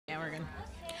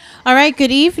All right, good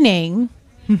evening.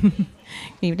 Good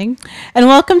evening. And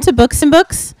welcome to Books and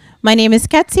Books. My name is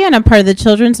Ketsia, and I'm part of the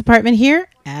children's department here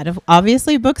at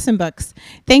obviously Books and Books.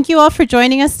 Thank you all for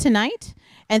joining us tonight,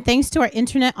 and thanks to our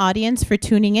internet audience for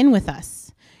tuning in with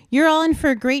us. You're all in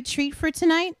for a great treat for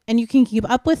tonight, and you can keep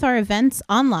up with our events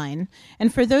online.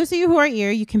 And for those of you who are here,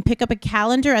 you can pick up a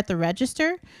calendar at the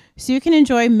register so you can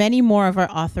enjoy many more of our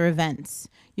author events.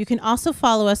 You can also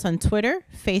follow us on Twitter,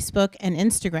 Facebook, and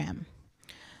Instagram.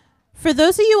 For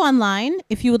those of you online,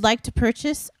 if you would like to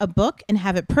purchase a book and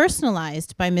have it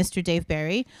personalized by Mr. Dave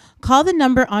Barry, call the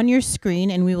number on your screen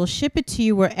and we will ship it to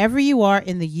you wherever you are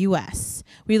in the U.S.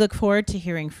 We look forward to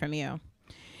hearing from you.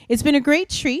 It's been a great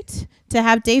treat to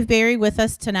have Dave Barry with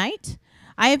us tonight.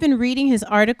 I have been reading his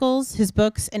articles, his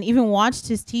books, and even watched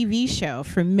his TV show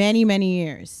for many, many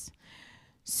years.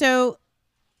 So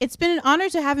it's been an honor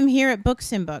to have him here at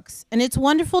Books and Books, and it's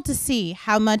wonderful to see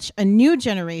how much a new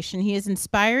generation he is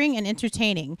inspiring and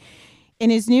entertaining in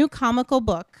his new comical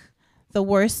book, The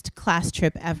Worst Class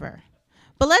Trip Ever.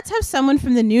 But let's have someone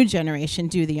from the new generation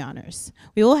do the honors.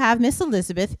 We will have Miss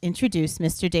Elizabeth introduce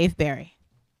Mr. Dave Barry.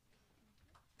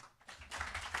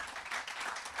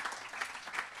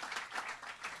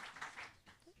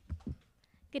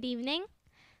 Good evening.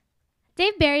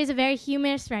 Dave Barry is a very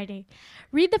humorous writer.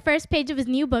 Read the first page of his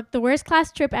new book, The Worst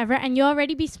Class Trip Ever, and you'll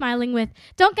already be smiling with,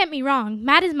 "Don't get me wrong,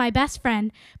 Matt is my best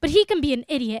friend, but he can be an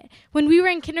idiot. When we were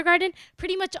in kindergarten,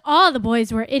 pretty much all the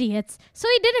boys were idiots, so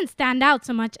he didn't stand out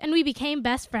so much, and we became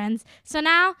best friends. So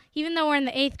now, even though we're in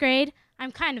the 8th grade,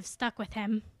 I'm kind of stuck with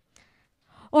him."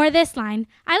 Or this line,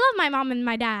 "I love my mom and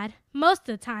my dad, most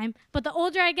of the time, but the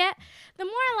older I get, the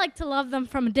more I like to love them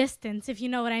from a distance, if you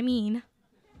know what I mean."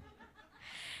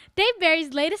 Dave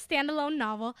Barry's latest standalone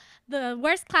novel, The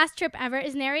Worst Class Trip Ever,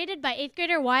 is narrated by 8th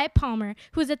grader Wyatt Palmer,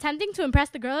 who is attempting to impress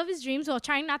the girl of his dreams while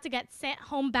trying not to get sent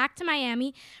home back to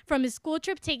Miami from his school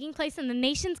trip taking place in the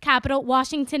nation's capital,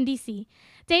 Washington, D.C.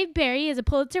 Dave Barry is a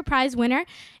Pulitzer Prize winner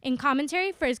in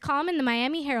commentary for his column in the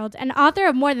Miami Herald and author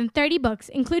of more than 30 books,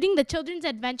 including the children's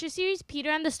adventure series Peter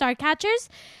and the Starcatchers,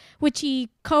 which he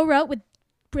co-wrote with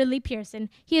Briley Pearson.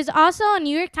 He is also a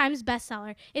New York Times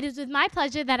bestseller. It is with my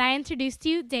pleasure that I introduce to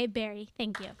you Dave Barry.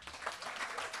 Thank you.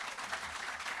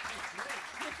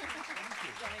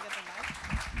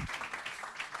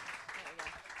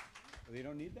 You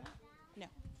don't need that? No,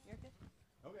 you're good.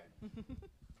 Okay.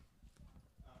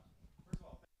 First of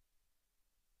all,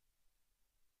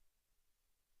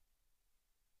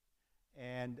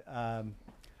 and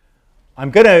I'm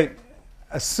going to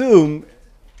assume,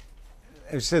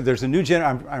 as I said, there's a new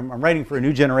I'm writing for a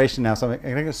new generation now, so I'm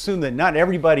going to assume that not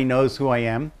everybody knows who I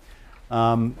am.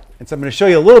 And so I'm going to show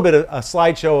you a little bit of a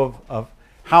slideshow of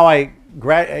how I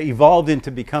evolved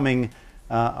into becoming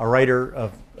a writer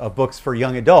of books for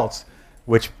young adults,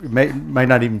 which might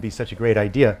not even be such a great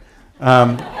idea.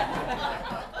 But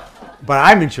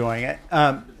I'm enjoying it.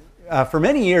 For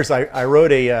many years, I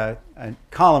wrote a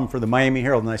column for the Miami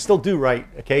Herald, and I still do write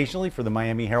occasionally for the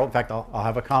Miami Herald. In fact, I'll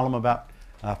have a column about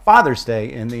Father's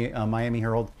Day in the Miami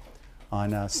Herald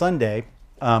on Sunday.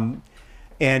 So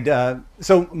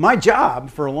my job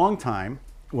for a long time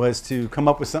was to come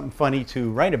up with something funny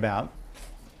to write about.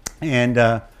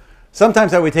 And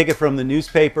sometimes I would take it from the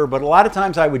newspaper, but a lot of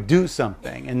times I would do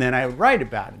something and then I would write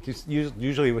about it. Just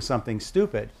usually it was something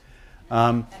stupid.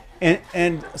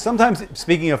 And sometimes,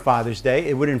 speaking of Father's Day,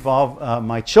 it would involve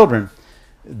my children.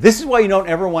 This is why you don't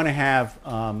ever want to have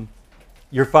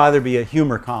your father be a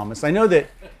humor columnist. I know that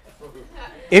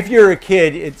if you're a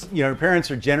kid, your parents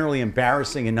are generally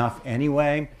embarrassing enough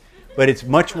anyway, but it's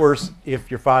much worse if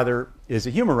your father is a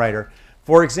humor writer.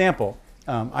 For example,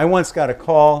 I once got a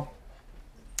call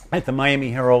at the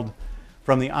Miami Herald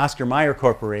from the Oscar Mayer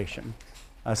Corporation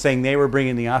saying they were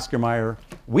bringing the Oscar Mayer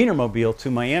Wienermobile to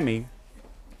Miami,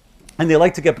 and they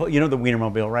like to get, the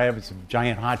Wienermobile, right? It's a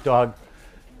giant hot dog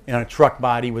in a truck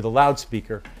body with a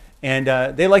loudspeaker. And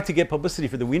they like to get publicity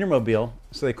for the Wienermobile.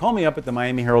 So they called me up at the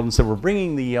Miami Herald and said, "We're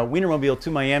bringing the Wienermobile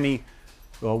to Miami.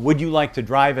 Would you like to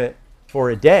drive it for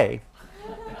a day?"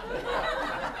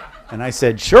 And I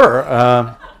said, "Sure."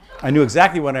 I knew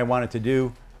exactly what I wanted to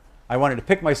do. I wanted to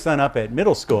pick my son up at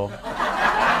middle school.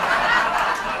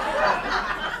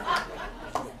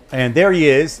 And there he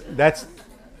is. That's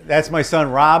my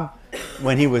son, Rob,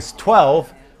 when he was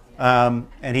 12.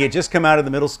 And he had just come out of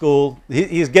the middle school.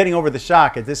 He is getting over the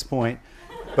shock at this point.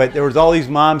 But there was all these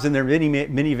moms in their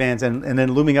minivans, and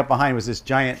then looming up behind was this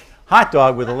giant hot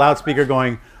dog with a loudspeaker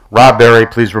going, "Rob Barry,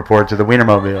 please report to the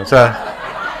Wienermobile." So,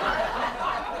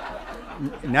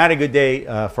 not a good day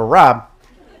for Rob.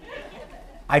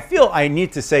 I feel I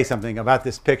need to say something about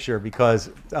this picture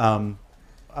because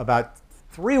about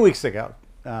 3 weeks ago,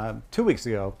 2 weeks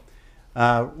ago,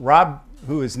 Rob,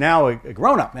 who is now a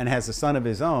grown-up and has a son of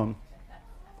his own,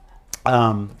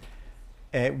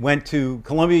 went to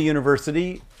Columbia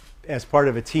University as part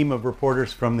of a team of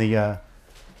reporters from the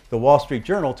Wall Street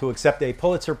Journal to accept a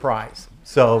Pulitzer Prize.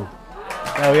 So,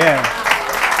 oh yeah.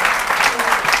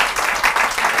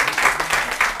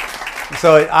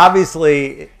 So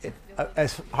obviously,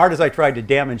 as hard as I tried to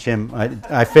damage him,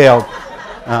 I failed.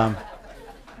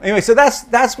 Anyway, so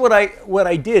that's what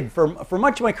I did for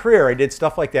much of my career. I did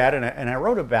stuff like that, and I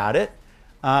wrote about it.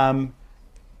 And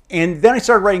then I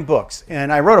started writing books,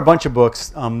 and I wrote a bunch of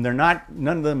books. None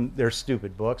of them, they're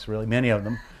stupid books, really, many of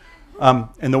them.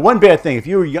 And the one bad thing, if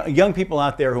you're young people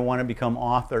out there who want to become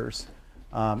authors,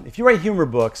 if you write humor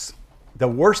books, the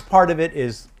worst part of it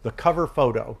is the cover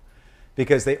photo,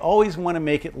 because they always want to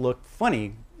make it look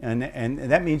funny, and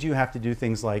that means you have to do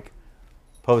things like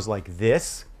pose like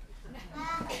this.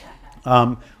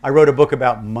 I wrote a book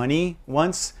about money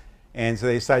once, and so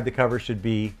they decided the cover should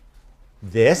be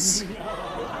this.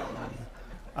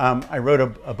 I wrote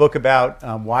a book about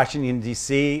Washington,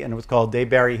 D.C., and it was called Dave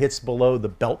Barry Hits Below the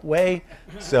Beltway.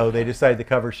 So they decided the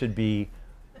cover should be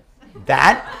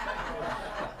that.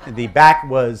 And the back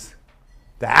was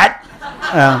that.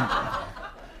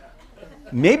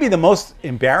 Maybe the most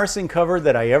embarrassing cover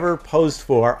that I ever posed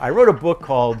for, I wrote a book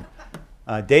called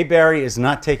Dave Barry is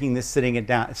Not Taking This Sitting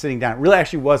Down. It really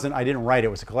actually wasn't, I didn't write it.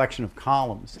 It was a collection of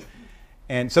columns.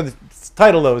 And so the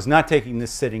title, though, is Not Taking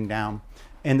This Sitting Down.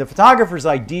 And the photographer's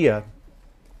idea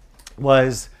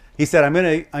was, he said,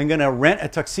 I'm gonna rent a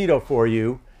tuxedo for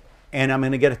you, and I'm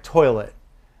gonna get a toilet,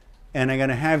 and I'm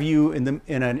gonna have you in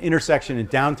an intersection in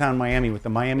downtown Miami with the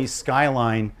Miami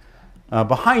skyline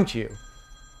behind you.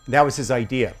 That was his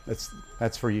idea.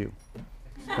 That's for you,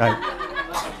 right?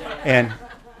 And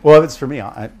well, if it's for me,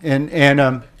 I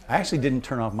actually didn't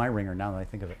turn off my ringer. Now that I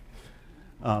think of it,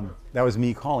 that was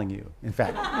me calling you, in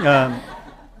fact.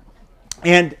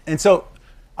 And so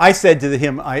I said to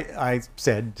him, I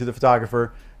said to the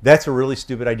photographer, that's a really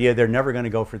stupid idea. They're never going to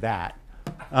go for that.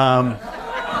 And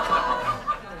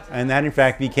that, in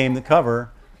fact, became the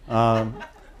cover.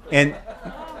 And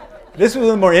this was one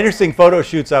of the more interesting photo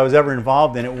shoots I was ever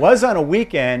involved in. It was on a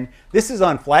weekend. This is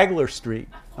on Flagler Street.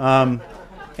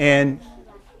 And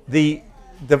the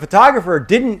photographer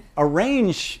didn't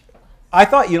arrange. I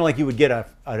thought, like you would get a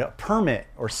permit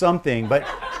or something, but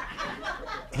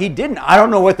he didn't. I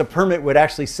don't know what the permit would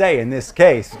actually say in this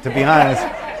case, to be honest.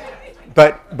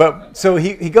 But so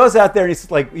he goes out there and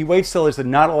he's like, he waits till there's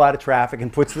not a lot of traffic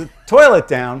and puts the toilet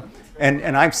down,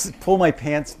 and I pull my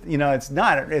pants. It's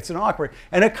an awkward.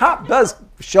 And a cop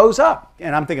shows up,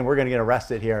 and I'm thinking we're going to get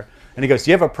arrested here. And he goes,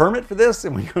 do you have a permit for this?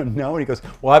 And we go, no. And he goes,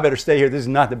 well, I better stay here. This is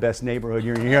not the best neighborhood.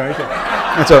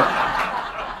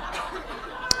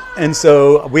 And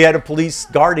so we had a police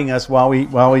guarding us while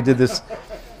we did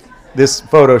this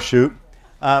photo shoot.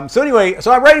 So anyway,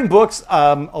 so I'm writing books.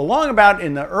 Along about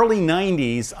in the early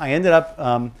 90s, I ended up,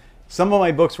 some of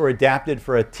my books were adapted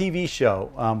for a TV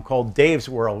show called Dave's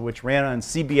World, which ran on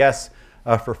CBS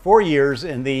for 4 years.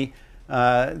 And the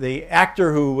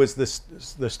actor who was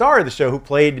the star of the show, who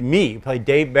played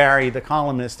Dave Barry, the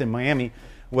columnist in Miami,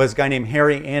 was a guy named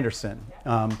Harry Anderson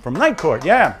from Night Court.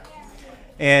 Yeah.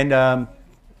 And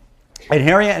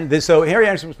Harry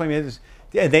Anderson was playing this.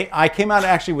 I came out and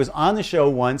actually was on the show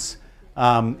once,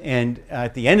 and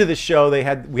at the end of the show we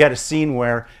had a scene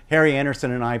where Harry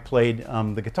Anderson and I played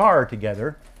the guitar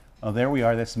together. Oh, there we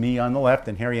are. That's me on the left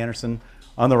and Harry Anderson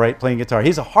on the right playing guitar.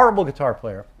 He's a horrible guitar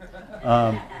player,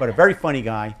 but a very funny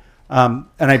guy. And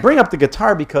I bring up the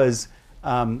guitar because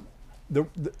I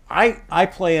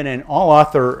play in an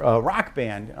all-author rock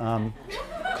band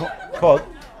called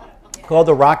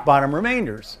the Rock Bottom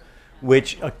Remainders,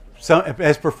 which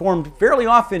has performed fairly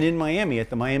often in Miami at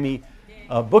the Miami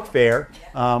Book Fair.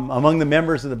 Among the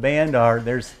members of the band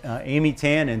there's Amy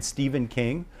Tan and Stephen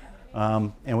King,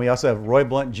 and we also have Roy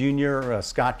Blunt Jr.,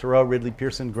 Scott Turow, Ridley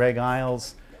Pearson, Greg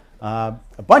Iles, a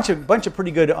bunch of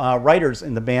pretty good writers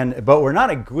in the band. But we're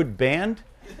not a good band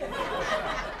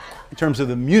in terms of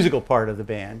the musical part of the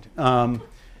band.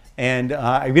 And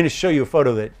I'm going to show you a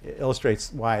photo that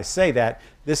illustrates why I say that.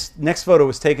 This next photo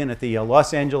was taken at the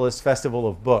Los Angeles Festival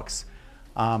of Books.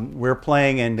 We're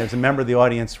playing, and there's a member of the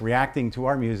audience reacting to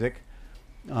our music.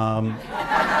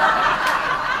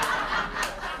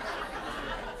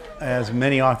 As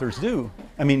many authors do.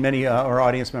 Many our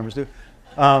audience members do.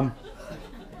 So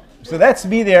that's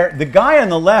me there. The guy on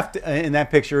the left in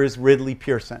that picture is Ridley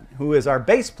Pearson, who is our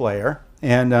bass player.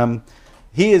 And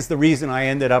he is the reason I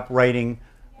ended up writing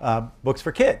books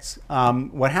for kids.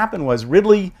 What happened was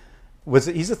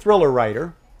he's a thriller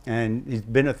writer, and he's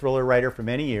been a thriller writer for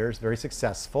many years, very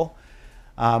successful.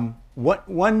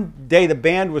 One day the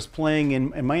band was playing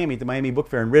in Miami at the Miami Book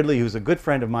Fair, and Ridley, who's a good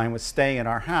friend of mine, was staying at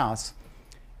our house,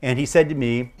 and he said to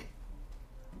me,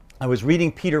 I was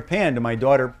reading Peter Pan to my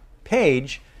daughter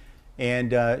Paige,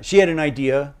 and she had an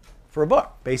idea for a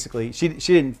book. Basically, she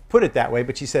didn't put it that way,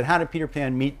 but she said, how did Peter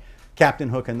Pan meet Captain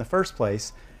Hook in the first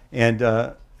place? And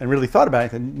really thought about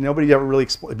it, and nobody ever really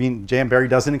explained. I mean, J.M. Barrie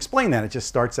doesn't explain that. It just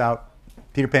starts out,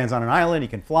 Peter Pan's on an island, he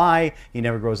can fly, he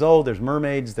never grows old, there's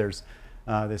mermaids, there's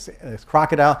this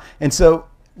crocodile. And so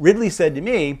Ridley said to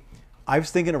me, I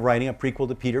was thinking of writing a prequel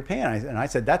to Peter Pan. And I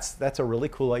said, that's a really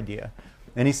cool idea.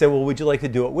 And he said, well, would you like to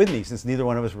do it with me, since neither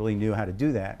one of us really knew how to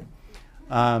do that?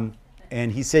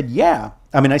 And he said, yeah.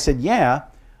 I said, yeah.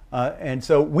 And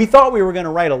so we thought we were going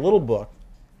to write a little book.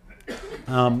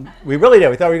 We really did.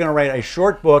 We thought we were going to write a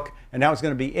short book, and that was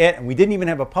going to be it. And we didn't even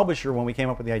have a publisher when we came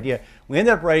up with the idea. We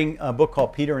ended up writing a book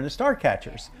called Peter and the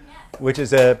Starcatchers, which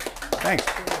is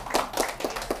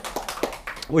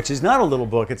which is not a little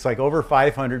book. It's like over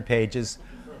 500 pages.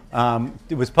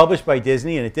 It was published by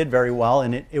Disney, and it did very well,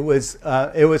 and it was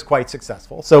quite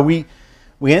successful. So we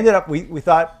ended up, we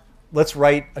thought, let's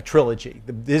write a trilogy.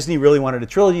 Disney really wanted a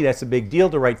trilogy. That's a big deal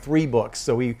to write 3 books.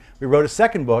 So we wrote a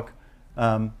second book.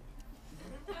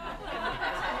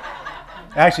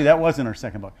 Actually, that wasn't our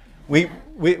second book. We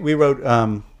wrote,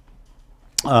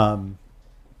 that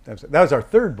was our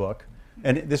third book,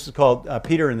 and this is called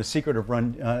Peter and the Secret of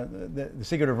the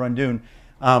Secret of Rundoon.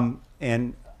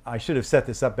 And I should have set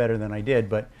this up better than I did,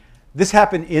 but this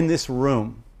happened in this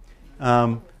room.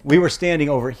 We were standing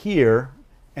over here,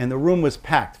 and the room was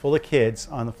packed, full of kids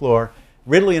on the floor.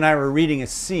 Ridley and I were reading a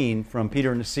scene from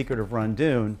Peter and the Secret of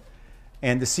Rundoon,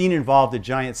 and the scene involved a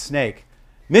giant snake.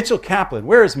 Mitchell Kaplan,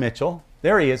 where is Mitchell?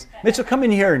 There he is. Mitchell, come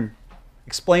in here and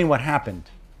explain what happened.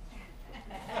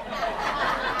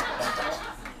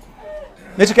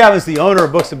 Mitchell Kaplan is the owner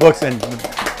of Books and Books, and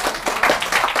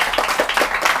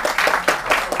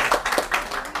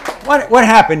what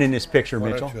happened in this picture,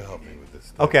 Mitchell? Why don't you help me with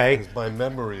this? Okay. Because my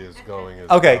memory is going as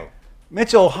Okay. well.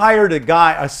 Mitchell hired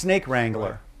a snake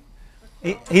wrangler.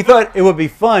 He thought it would be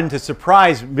fun to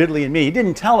surprise Ridley and me. He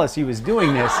didn't tell us he was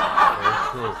doing this. Very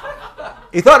true.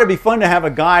 He thought it'd be fun to have a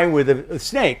guy with a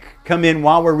snake come in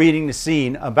while we're reading the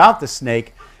scene about the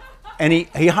snake. And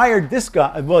he hired this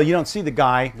guy. Well, you don't see the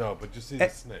guy. No, but you see the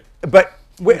snake. But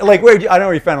where I don't know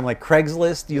where you found him, like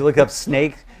Craigslist? You look up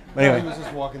snake? But He anyway. was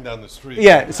just walking down the street.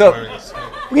 Yeah, so wearing a snake.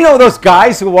 you know those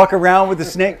guys who walk around with the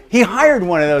snake? He hired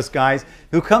one of those guys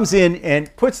who comes in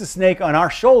and puts the snake on our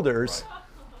shoulders.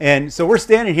 And so we're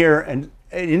standing here, and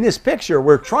in this picture,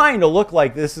 we're trying to look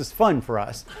like this is fun for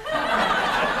us.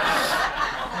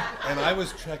 And I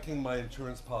was checking my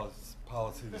insurance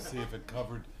policy to see if it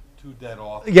covered 2 dead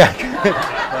authors. Yeah. But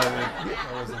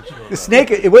I wasn't sure. The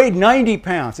snake, it weighed 90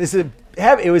 pounds. It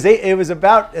was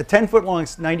about a 10-foot long,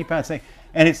 90-pound snake.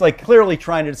 And it's like clearly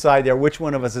trying to decide there which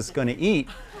one of us is going to eat.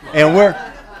 And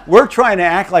we're trying to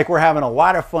act like we're having a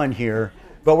lot of fun here,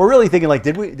 but we're really thinking like,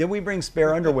 did we bring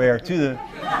spare underwear to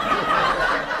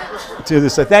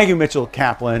this? So thank you, Mitchell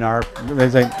Kaplan, our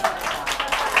amazing.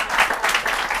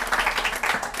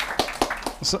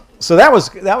 So that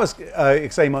was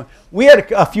exciting moment. We had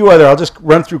a few other. I'll just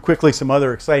run through quickly some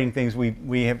other exciting things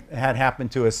we have had happen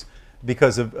to us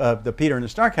because of the Peter and the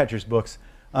Starcatchers books.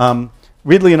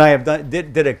 Ridley and I have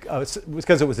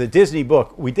because it was a Disney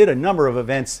book. We did a number of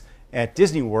events at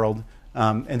Disney World,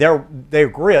 and they're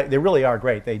great. They really are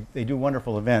great. They do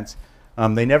wonderful events.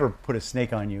 They never put a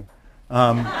snake on you.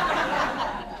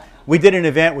 We did an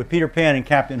event with Peter Pan and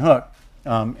Captain Hook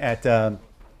at the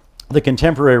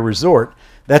Contemporary Resort.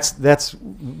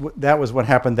 That was what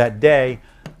happened that day.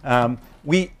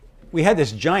 We had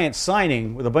this giant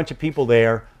signing with a bunch of people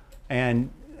there,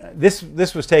 and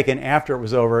this was taken after it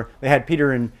was over. They had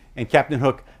Peter and Captain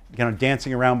Hook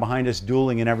dancing around behind us,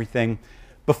 dueling and everything.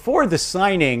 Before the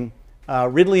signing,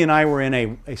 Ridley and I were in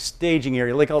a staging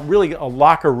area, like a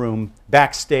locker room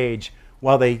backstage,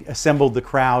 while they assembled the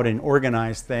crowd and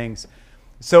organized things.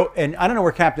 So, and I don't know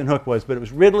where Captain Hook was, but it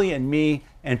was Ridley and me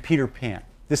and Peter Pan.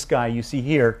 This guy you see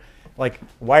here, like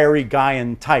wiry guy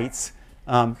in tights,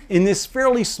 in this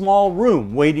fairly small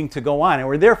room waiting to go on. And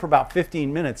we're there for about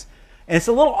 15 minutes. And it's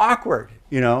a little awkward,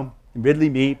 Ridley,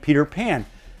 me, Peter Pan.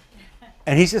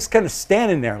 And he's just kind of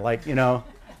standing there like,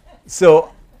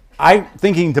 So I,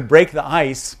 thinking to break the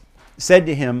ice, said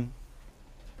to him,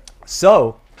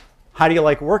 so how do you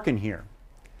like working here?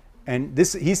 And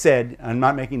he said, I'm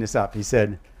not making this up, he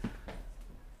said,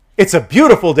 it's a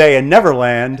beautiful day in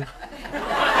Neverland.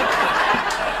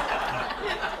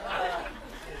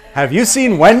 Have you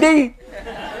seen Wendy?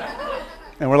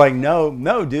 And we're like,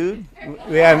 no, dude.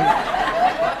 We have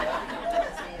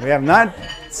not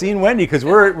seen Wendy because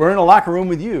we're in a locker room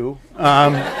with you.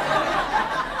 We're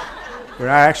not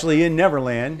actually in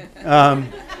Neverland.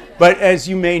 But as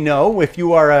you may know, if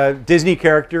you are a Disney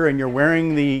character and you're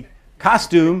wearing the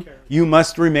costume, you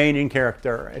must remain in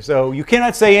character. So you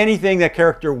cannot say anything that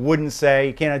character wouldn't say.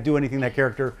 You cannot do anything that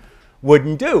character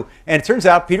wouldn't do. And it turns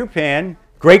out Peter Pan,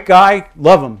 great guy,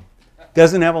 love him,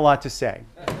 doesn't have a lot to say.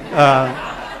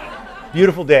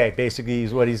 Beautiful day, basically,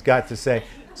 is what he's got to say.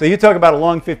 So you talk about a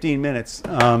long 15 minutes.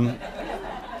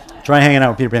 Try hanging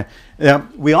out with Peter Pan.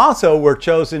 We also were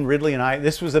chosen, Ridley and I,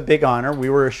 this was a big honor, we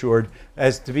were assured,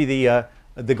 as to be the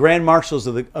grand marshals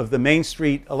of the Main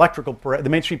Street electrical parade, the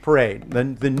Main Street parade,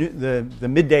 the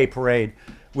midday parade,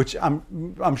 which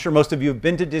I'm sure most of you have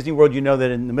been to Disney World. You know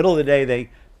that in the middle of the day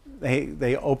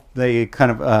they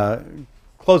kind of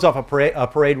close off a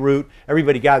parade route.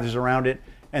 Everybody gathers around it,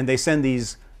 and they send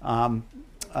these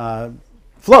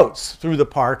floats through the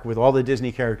park with all the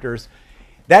Disney characters.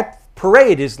 That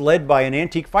parade is led by an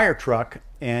antique fire truck,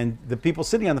 and the people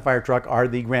sitting on the fire truck are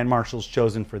the grand marshals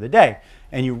chosen for the day.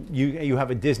 And you have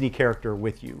a Disney character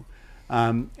with you.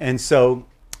 And so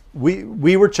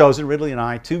we were chosen, Ridley and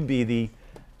I, to be the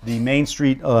Main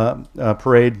Street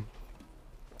parade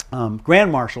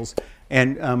grand marshals.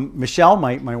 And Michelle,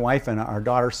 my wife, and our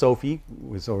daughter Sophie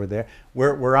was over there.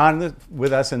 We're on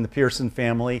with us and the Pearson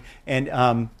family. And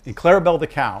Clarabelle the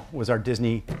cow was our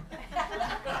Disney.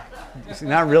 She's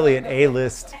not really an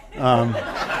A-list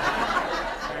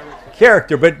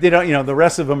character, but they don't. The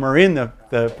rest of them are in the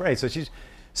parade.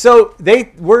 So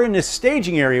we're in this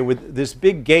staging area with this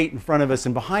big gate in front of us,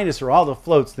 and behind us are all the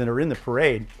floats that are in the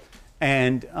parade,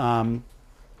 and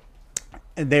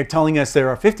they're telling us there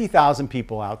are 50,000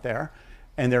 people out there,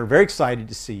 and they're very excited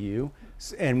to see you.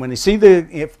 And when they see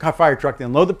the fire truck, they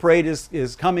know the parade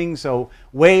is coming. So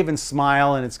wave and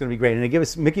smile, and it's going to be great. And they give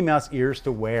us Mickey Mouse ears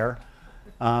to wear.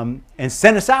 And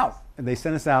sent us out. And they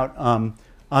sent us out on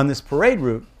this parade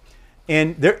route.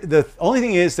 And the only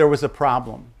thing is there was a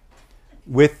problem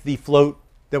with the float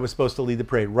that was supposed to lead the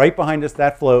parade. Right behind us,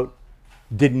 that float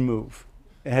didn't move.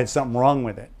 It had something wrong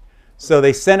with it. So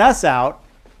they sent us out,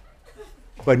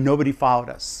 but nobody followed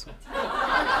us.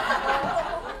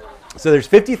 So there's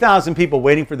 50,000 people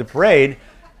waiting for the parade,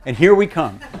 and here we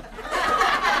come.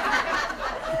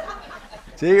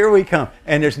 So here we come,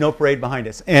 and there's no parade behind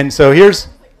us. And so there's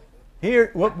a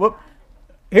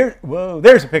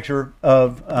picture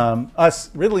of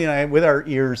us, Ridley and I, with our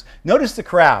ears. Notice the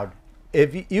crowd.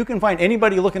 If you can find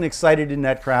anybody looking excited in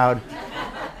that crowd,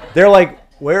 they're like,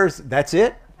 that's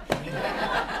it?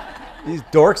 These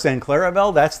dorks and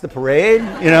Clarabelle, that's the parade,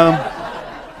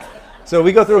 So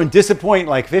we go through and disappoint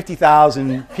like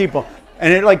 50,000 people.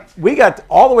 And we got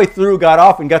all the way through, got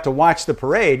off, and got to watch the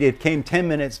parade. It came 10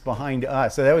 minutes behind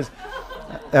us, so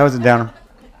that was a downer.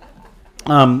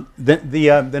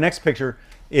 The next picture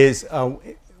is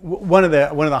one of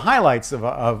the highlights of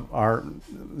our.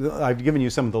 I've given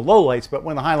you some of the lowlights, but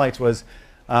one of the highlights was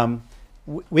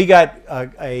we got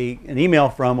an email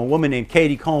from a woman named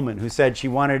Katie Coleman who said she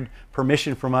wanted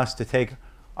permission from us to take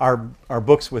our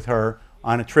books with her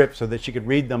on a trip so that she could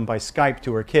read them by Skype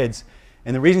to her kids.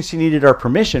 And the reason she needed our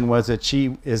permission was that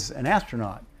she is an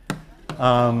astronaut.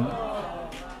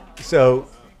 So,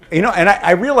 and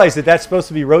I realized that that's supposed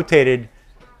to be rotated,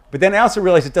 but then I also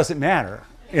realized it doesn't matter,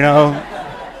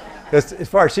 because as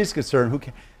far as she's concerned, who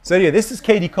cares? So yeah, this is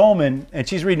Katie Coleman, and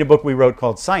she's reading a book we wrote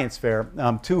called Science Fair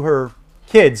to her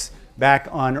kids back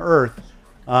on Earth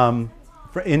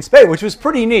in space, which was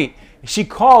pretty neat. She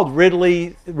called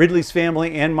Ridley's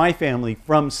family and my family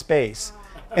from space.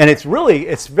 And it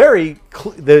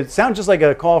sounds just like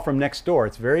a call from next door.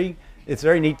 It's very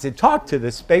neat to talk to the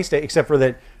space station, except for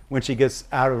that when she gets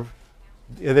out of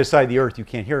the other side of the Earth, you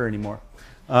can't hear her anymore.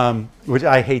 Which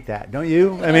I hate that, don't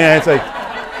you? I mean, it's like,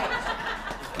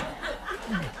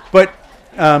 but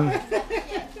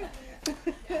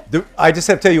I just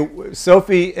have to tell you,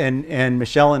 Sophie and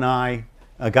Michelle and I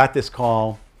got this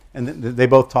call, and they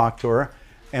both talked to her,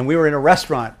 and we were in a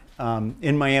restaurant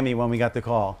in Miami when we got the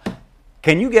call.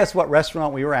 Can you guess what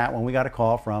restaurant we were at when we got a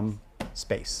call from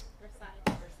space?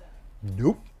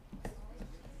 Nope.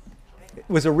 It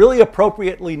was a really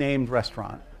appropriately named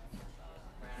restaurant.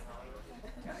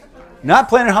 Not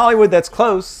Planet Hollywood, that's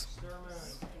close.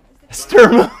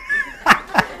 Sturmo.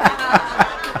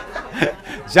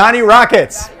 Johnny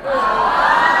Rockets.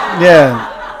 Yeah.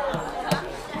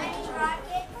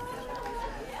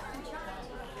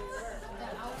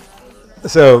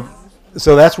 So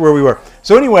that's where we were.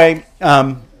 So anyway,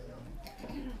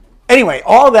 Anyway,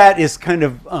 all that is kind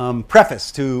of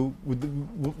preface to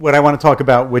what I want to talk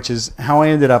about, which is how I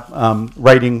ended up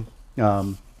writing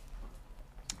the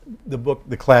book,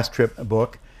 the class trip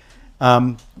book,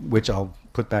 which I'll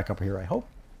put back up here, I hope.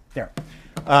 There.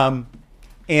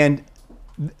 And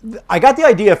I got the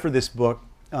idea for this book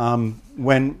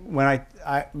when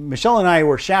Michelle and I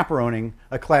were chaperoning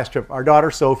a class trip. Our daughter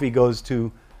Sophie goes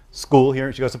to school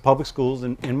here. She goes to public schools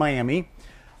in Miami.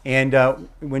 And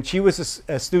when she was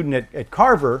a student at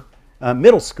Carver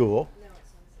Middle School,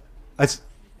 that's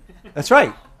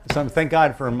right. So thank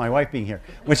God for my wife being here.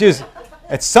 When she was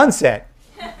at Sunset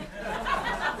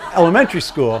Elementary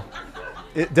School,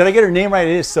 did I get her name right?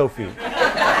 It is Sophie.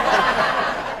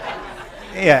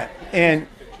 Yeah, and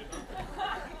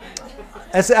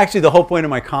that's actually the whole point of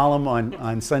my column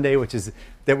on Sunday, which is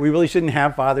that we really shouldn't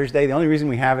have Father's Day. The only reason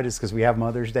we have it is because we have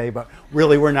Mother's Day, but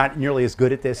really we're not nearly as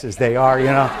good at this as they are, you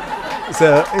know.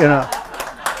 So, you know,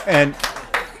 and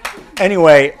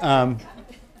anyway,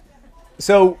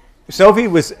 so Sophie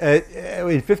was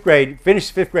in fifth grade,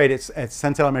 finished fifth grade at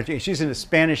Sunset Elementary. She's in a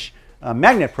Spanish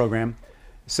magnet program.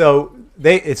 So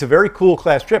it's a very cool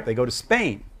class trip. They go to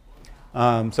Spain.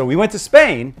 So we went to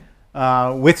Spain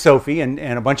with Sophie and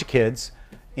a bunch of kids.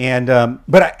 And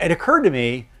but it occurred to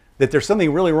me that there's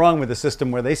something really wrong with the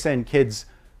system where they send kids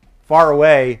far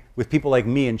away with people like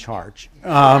me in charge.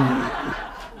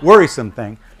 Worrisome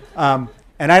thing.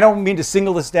 And I don't mean to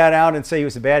single this dad out and say he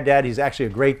was a bad dad. He's actually a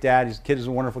great dad. His kid is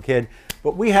a wonderful kid.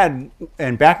 But we had,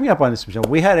 and back me up on this, Michelle,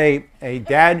 we had a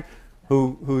dad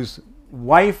whose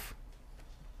wife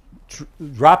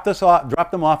dropped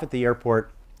them off at the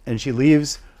airport, and she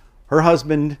leaves her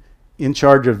husband in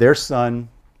charge of their son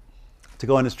to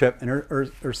go on this trip. And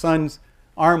her son's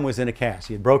arm was in a cast.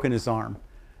 He had broken his arm.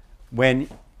 When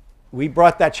we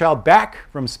brought that child back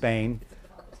from Spain,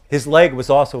 his leg was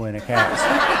also in a cast.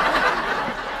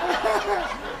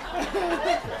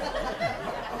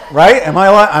 Right?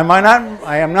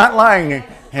 I am not lying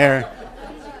here.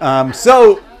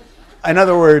 So, in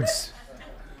other words,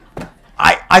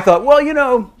 I thought, well, you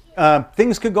know,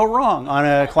 things could go wrong on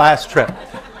a class trip.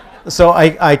 So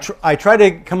I try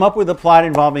to come up with a plot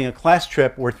involving a class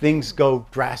trip where things go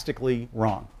drastically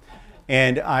wrong.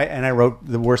 And I wrote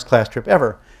the worst class trip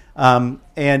ever.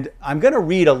 And I'm going to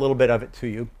read a little bit of it to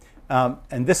you.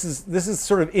 And this is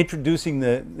sort of introducing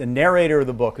the narrator of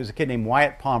the book, who's a kid named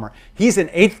Wyatt Palmer. He's an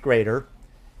 8th grader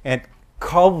at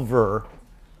Culver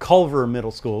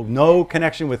Middle School. No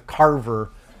connection with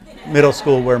Carver Middle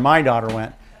School, where my daughter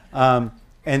went.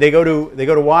 And they go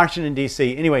to Washington,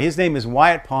 D.C. Anyway, his name is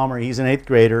Wyatt Palmer. He's an 8th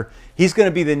grader. He's going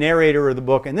to be the narrator of the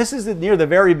book. And this is near the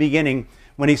very beginning,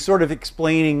 when he's sort of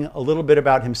explaining a little bit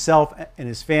about himself and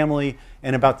his family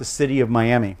and about the city of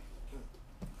Miami.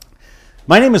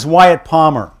 My name is Wyatt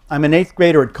Palmer. I'm an 8th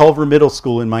grader at Culver Middle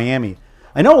School in Miami.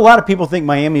 I know a lot of people think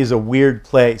Miami is a weird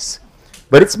place,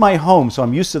 but it's my home, so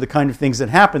I'm used to the kind of things that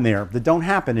happen there that don't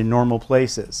happen in normal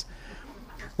places.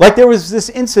 Like there was this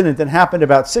incident that happened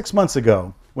about 6 months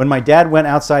ago when my dad went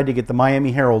outside to get the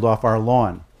Miami Herald off our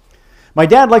lawn. My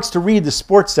dad likes to read the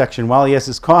sports section while he has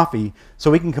his coffee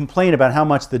so he can complain about how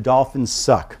much the Dolphins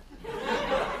suck.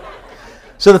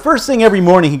 So the first thing every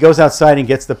morning, he goes outside and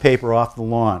gets the paper off the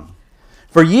lawn.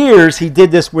 For years, he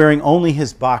did this wearing only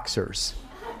his boxers.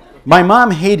 My mom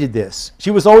hated this.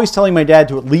 She was always telling my dad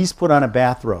to at least put on a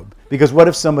bathrobe, because what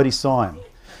if somebody saw him?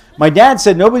 My dad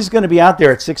said nobody's going to be out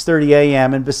there at 6:30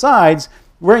 a.m., and besides,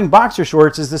 wearing boxer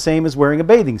shorts is the same as wearing a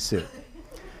bathing suit.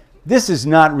 This is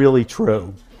not really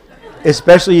true,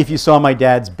 especially if you saw my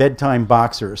dad's bedtime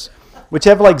boxers, which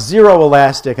have like zero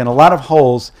elastic and a lot of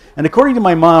holes, and according to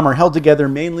my mom, are held together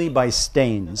mainly by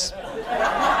stains.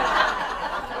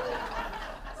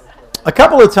 A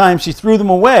couple of times she threw them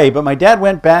away, but my dad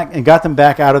went back and got them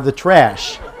back out of the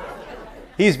trash.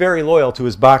 He's very loyal to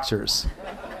his boxers.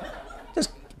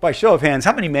 Just by show of hands,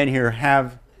 how many men here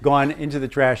have gone into the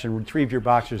trash and retrieved your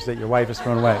boxers that your wife has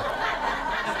thrown away?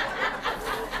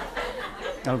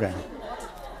 Okay.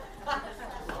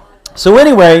 So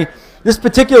anyway, this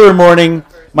particular morning,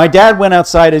 my dad went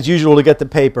outside as usual to get the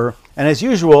paper, and as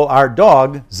usual, our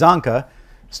dog, Zonka,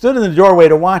 stood in the doorway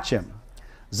to watch him.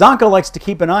 Zonka likes to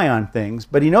keep an eye on things,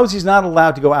 but he knows he's not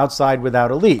allowed to go outside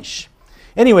without a leash.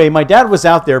 Anyway, my dad was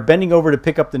out there bending over to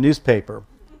pick up the newspaper,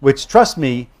 which, trust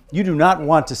me, you do not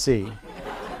want to see.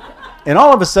 And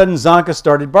all of a sudden, Zonka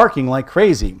started barking like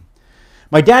crazy.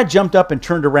 My dad jumped up and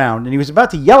turned around, and he was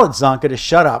about to yell at Zonka to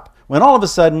shut up, when all of a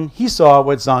sudden, he saw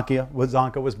what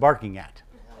Zonka was barking at.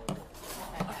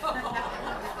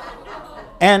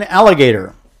 An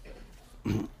alligator.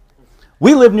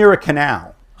 We live near a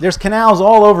canal. There's canals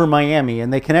all over Miami,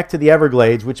 and they connect to the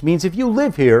Everglades, which means if you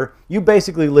live here, you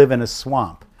basically live in a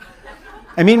swamp.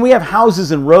 I mean, we have houses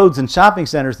and roads and shopping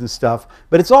centers and stuff,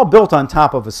 but it's all built on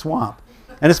top of a swamp.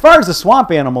 And as far as the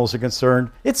swamp animals are concerned,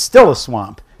 it's still a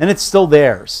swamp, and it's still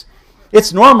theirs.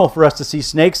 It's normal for us to see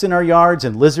snakes in our yards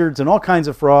and lizards and all kinds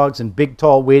of frogs and big,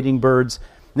 tall, wading birds.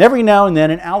 And every now and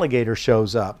then an alligator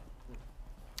shows up.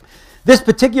 This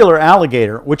particular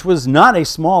alligator, which was not a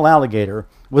small alligator,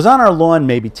 was on our lawn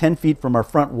maybe 10 feet from our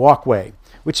front walkway,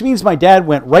 which means my dad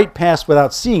went right past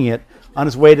without seeing it on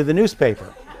his way to the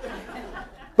newspaper.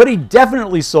 But he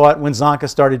definitely saw it when Zonka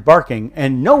started barking,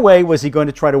 and no way was he going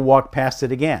to try to walk past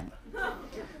it again.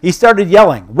 He started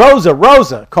yelling, "Rosa,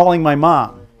 Rosa," calling my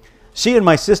mom. She and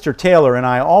my sister Taylor and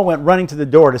I all went running to the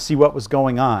door to see what was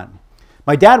going on.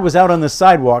 My dad was out on the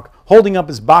sidewalk, holding up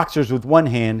his boxers with one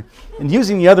hand and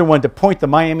using the other one to point the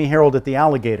Miami Herald at the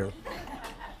alligator,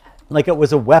 like it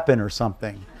was a weapon or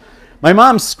something. My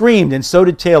mom screamed, and so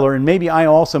did Taylor, and maybe I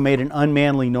also made an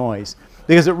unmanly noise,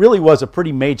 because it really was a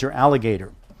pretty major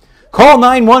alligator. "Call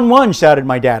 911, shouted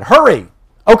my dad. "Hurry!"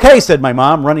 "Okay," said my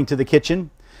mom, running to the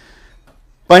kitchen.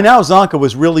 By now, Zonka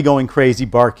was really going crazy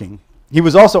barking. He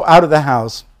was also out of the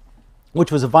house,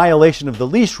 which was a violation of the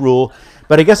leash rule,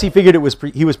 but I guess he figured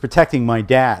he was protecting my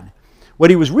dad. What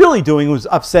he was really doing was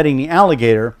upsetting the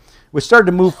alligator, which started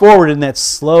to move forward in that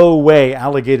slow way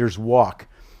alligators walk.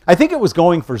 I think it was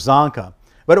going for Zonka,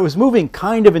 but it was moving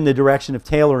kind of in the direction of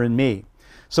Taylor and me.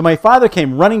 So my father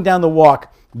came running down the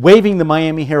walk, waving the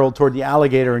Miami Herald toward the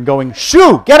alligator and going,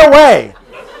 "Shoo, get away!"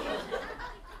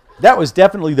 That was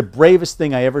definitely the bravest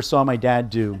thing I ever saw my dad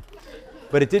do,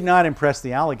 but it did not impress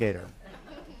the alligator.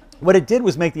 What it did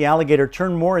was make the alligator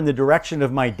turn more in the direction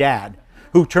of my dad,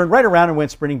 who turned right around and went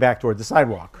sprinting back toward the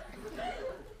sidewalk.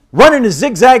 "Run in a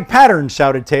zigzag pattern,"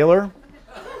 shouted Taylor.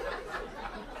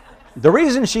 The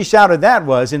reason she shouted that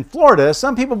was, in Florida,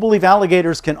 some people believe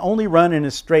alligators can only run in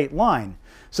a straight line.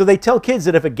 So they tell kids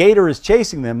that if a gator is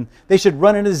chasing them, they should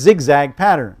run in a zigzag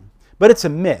pattern. But it's a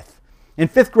myth. In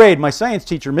 5th grade, my science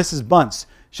teacher, Mrs. Bunce,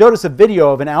 showed us a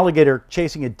video of an alligator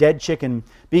chasing a dead chicken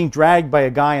being dragged by a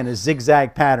guy in a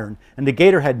zigzag pattern, and the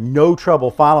gator had no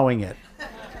trouble following it.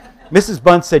 Mrs.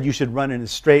 Bunce said you should run in a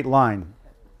straight line.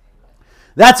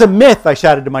 "That's a myth," I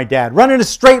shouted to my dad. "Run in a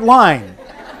straight line."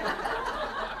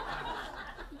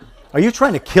 "Are you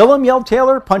trying to kill him?" yelled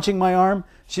Taylor, punching my arm.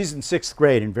 She's in 6th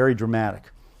grade and very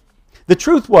dramatic. The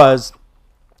truth was,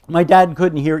 my dad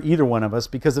couldn't hear either one of us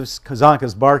because of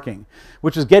Zonka's barking,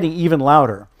 which was getting even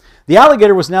louder. The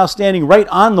alligator was now standing right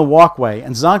on the walkway,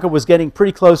 and Zonka was getting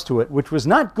pretty close to it, which was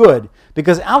not good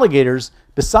because alligators,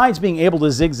 besides being able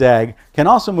to zigzag, can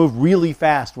also move really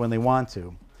fast when they want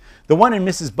to. The one in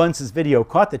Mrs. Bunce's video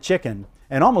caught the chicken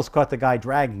and almost caught the guy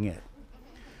dragging it.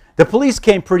 The police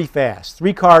came pretty fast,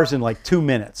 3 cars in like 2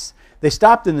 minutes. They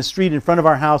stopped in the street in front of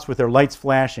our house with their lights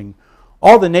flashing.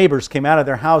 All the neighbors came out of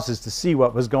their houses to see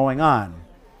what was going on.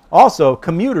 Also,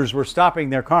 commuters were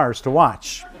stopping their cars to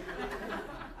watch.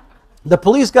 The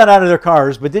police got out of their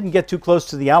cars but didn't get too close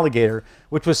to the alligator,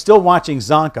 which was still watching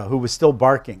Zonka, who was still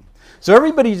barking. So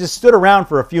everybody just stood around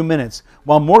for a few minutes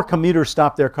while more commuters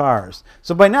stopped their cars.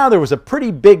 So by now there was a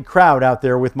pretty big crowd out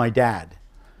there with my dad.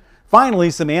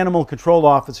 Finally, some animal control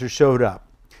officers showed up.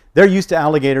 They're used to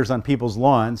alligators on people's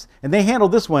lawns, and they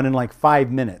handled this one in like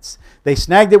 5 minutes. They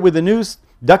snagged it with a noose,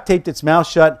 duct taped its mouth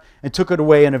shut, and took it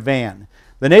away in a van.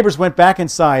 The neighbors went back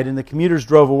inside, and the commuters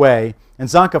drove away, and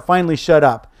Zonka finally shut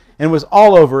up, and was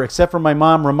all over except for my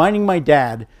mom reminding my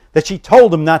dad that she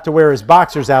told him not to wear his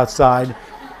boxers outside.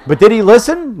 But did he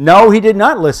listen? No, he did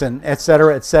not listen,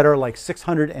 etc., like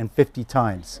 650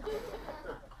 times.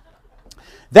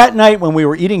 That night when we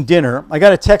were eating dinner, I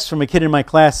got a text from a kid in my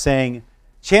class saying,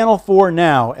 "Channel 4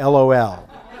 now, LOL."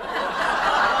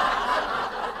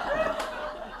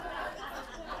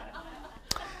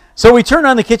 So we turned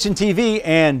on the kitchen TV,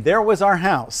 and there was our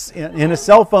house in a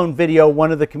cell phone video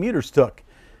one of the commuters took.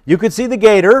 You could see the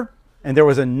gator, and there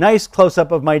was a nice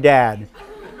close-up of my dad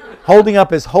holding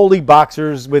up his holy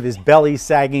boxers with his belly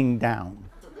sagging down.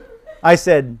 I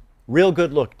said, "Real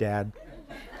good look, Dad."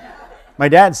 My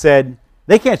dad said,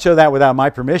 "They can't show that without my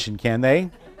permission, can they?"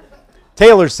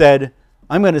 Taylor said,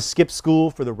 "I'm going to skip school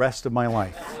for the rest of my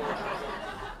life."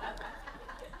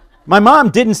 My mom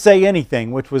didn't say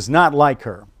anything, which was not like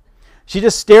her. She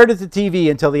just stared at the TV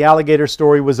until the alligator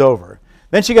story was over.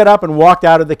 Then she got up and walked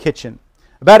out of the kitchen.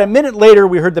 About a minute later,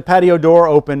 we heard the patio door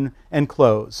open and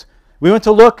close. We went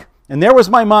to look, and there was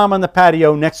my mom on the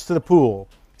patio next to the pool,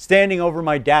 standing over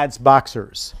my dad's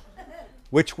boxers,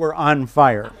 which were on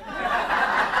fire.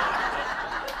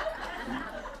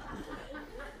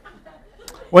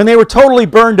 When they were totally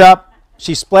burned up,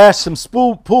 She splashed some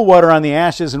pool water on the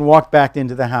ashes and walked back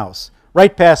into the house,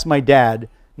 right past my dad,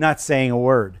 not saying a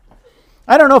word.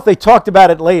 I don't know if they talked about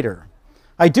it later.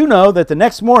 I do know that the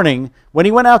next morning, when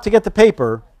he went out to get the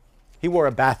paper, he wore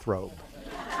a bathrobe.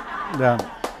 No.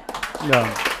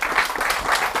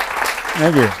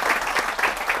 Thank you.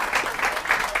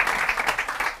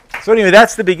 So anyway,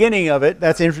 that's the beginning of it.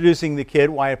 That's introducing the kid,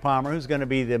 Wyatt Palmer, who's going to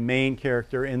be the main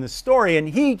character in the story.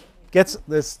 And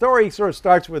the story sort of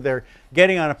starts with their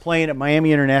getting on a plane at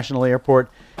Miami International Airport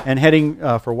and heading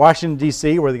for Washington,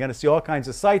 D.C., where they're going to see all kinds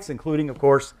of sights, including, of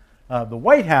course, the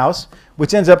White House,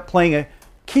 which ends up playing a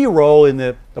key role in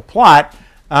the plot.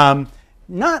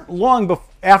 Not long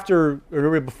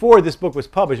before this book was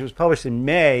published, it was published in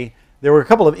May, there were a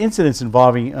couple of incidents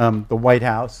involving the White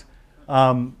House.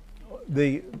 There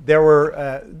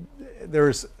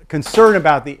was concern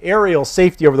about the aerial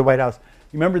safety over the White House.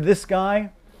 You remember this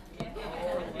guy?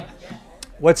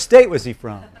 What state was he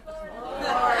from?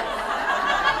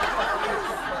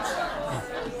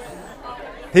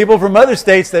 People from other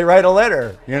states, they write a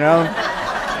letter, you know.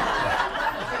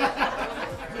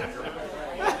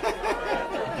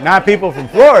 Not people from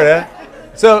Florida.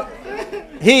 So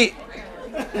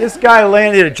this guy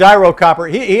landed a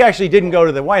gyrocopter. He actually didn't go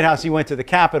to the White House. He went to the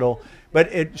Capitol.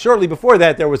 But shortly before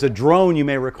that, there was a drone, you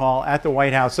may recall, at the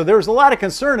White House. So there was a lot of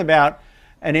concern about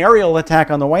an aerial attack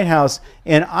on the White House.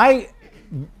 And I'm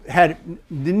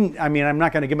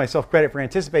not going to give myself credit for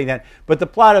anticipating that, but the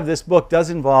plot of this book does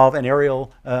involve an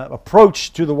aerial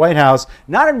approach to the White House,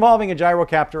 not involving a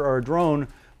gyrocopter or a drone,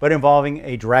 but involving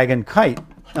a dragon kite.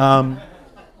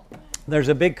 There's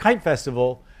a big kite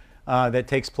festival that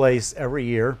takes place every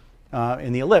year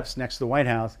in the Ellipse next to the White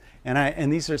House,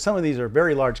 and some of these are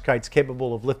very large kites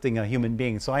capable of lifting a human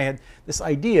being. So I had this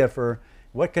idea for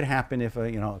what could happen if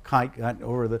a kite got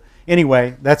over the...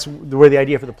 Anyway, that's where the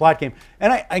idea for the plot came.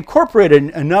 And I incorporated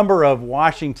a number of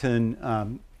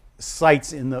Washington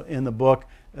sites in the book,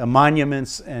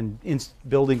 monuments and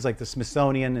buildings like the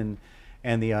Smithsonian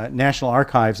and the National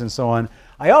Archives and so on.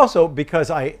 I also, because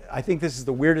I think this is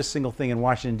the weirdest single thing in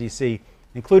Washington, D.C.,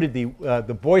 included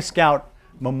the Boy Scout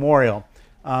Memorial.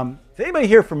 Is anybody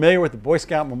here familiar with the Boy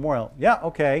Scout Memorial? Yeah,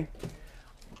 okay.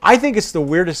 I think it's the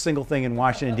weirdest single thing in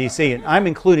Washington, D.C., and I'm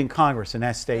including Congress in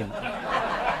that statement.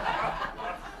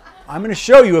 I'm going to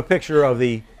show you a picture of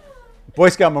the Boy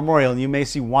Scout Memorial, and you may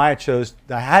see why I chose,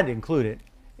 I had to include it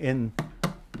in.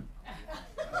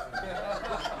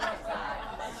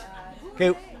 Okay,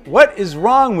 what is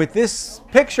wrong with this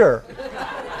picture?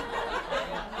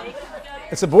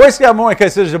 It's a Boy Scout Memorial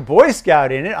because there's a Boy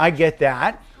Scout in it. I get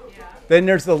that. Then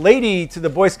there's the lady to the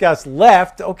Boy Scouts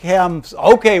left. Okay, I'm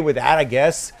okay with that, I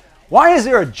guess. Why is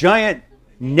there a giant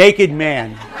naked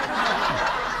man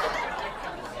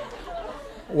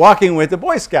walking with the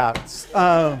Boy Scouts?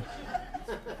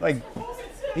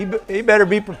 He better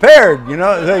be prepared, you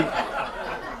know.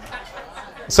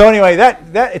 So anyway,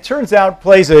 that it turns out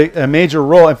plays a major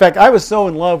role. In fact, I was so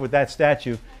in love with that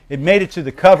statue, it made it to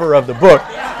the cover of the book.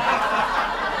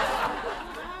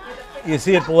 You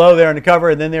see it below there on the cover,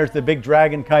 and then there's the big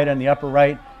dragon kite on the upper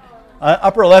right.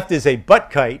 Upper left is a butt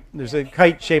kite. There's a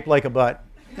kite shaped like a butt,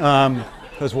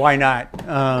 because why not?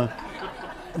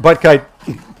 Butt kite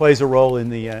plays a role in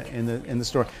the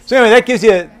story. So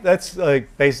anyway, that's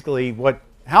basically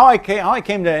how I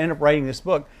came to end up writing this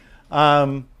book,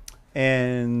 and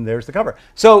there's the cover.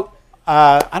 So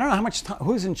I don't know how much time.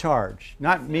 Who's in charge?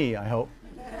 Not me, I hope.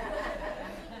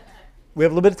 We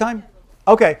have a little bit of time.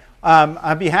 Okay.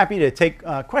 I'd be happy to take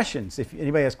questions if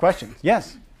anybody has questions.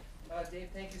 Yes? Dave,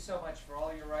 thank you so much for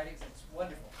all your writings. It's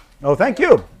wonderful. Oh, thank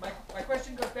you. My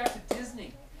question goes back to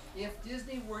Disney. If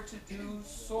Disney were to do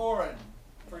Soarin'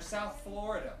 for South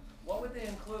Florida, what would they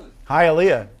include?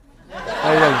 Hialeah.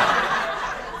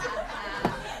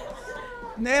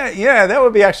 Yeah, that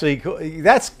would be actually cool.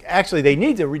 That's actually, they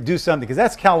need to do something because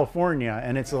that's California,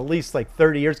 and it's at least like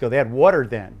 30 years ago. They had water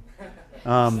then.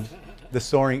 The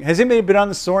soaring. Has anybody been on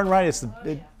the Soarin' ride? It's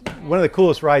one of the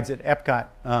coolest rides at Epcot.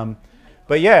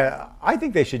 But yeah, I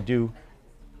think they should do,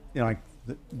 like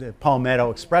the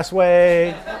Palmetto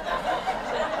Expressway.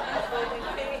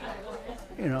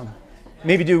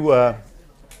 Maybe do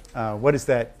what is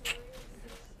that?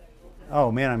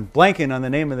 Oh man, I'm blanking on the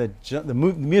name of the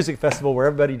music festival where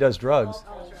everybody does drugs.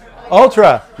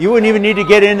 Ultra. You wouldn't even need to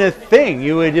get in the thing.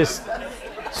 You would just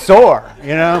soar.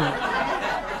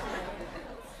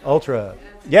 Ultra.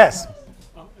 Yes?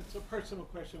 It's a personal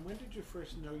question. When did you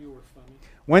first know you were funny?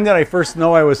 When did I first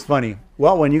know I was funny?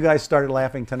 Well, when you guys started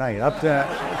laughing tonight. Up to,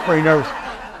 I was pretty nervous.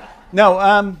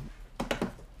 No,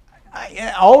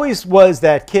 always was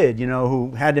that kid, you know,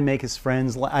 who had to make his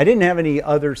friends. I didn't have any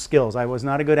other skills. I was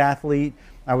not a good athlete.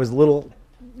 I was a little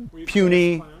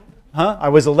puny. Huh? I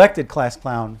was elected class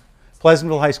clown,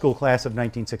 Pleasantville High School class of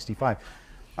 1965.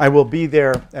 I will be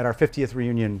there at our 50th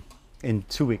reunion in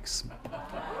 2 weeks.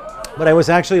 But I was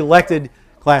actually elected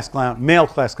class clown, male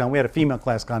class clown. We had a female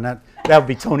class clown. That would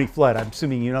be Tony Flood. I'm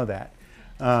assuming you know that.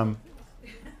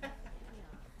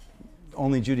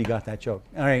 Only Judy got that joke.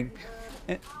 All right.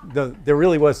 There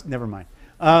really was, never mind.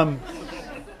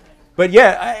 But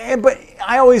yeah, but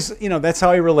I always, you know, that's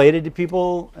how I related to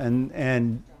people,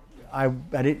 and I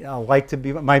like to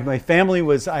be, my family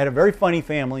was, I had a very funny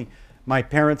family. My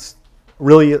parents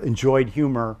really enjoyed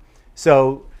humor.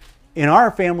 So in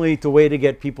our family, the way to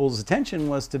get people's attention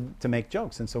was to make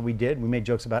jokes. And so we did. We made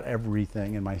jokes about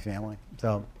everything in my family.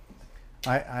 So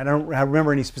I don't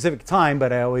remember any specific time,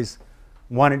 but I always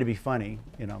wanted to be funny,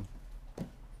 you know.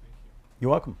 You're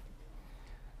welcome.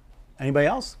 Anybody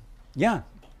else? Yeah.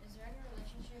 Is there any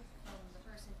relationship from the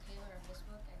person Taylor in this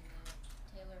book and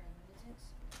the Taylor in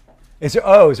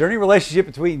Lunatics? Is there any relationship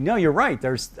between? No, you're right.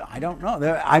 I don't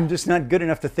know. I'm just not good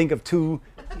enough to think of two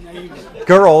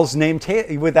girls named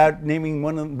without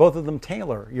naming both of them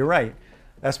Taylor. You're right.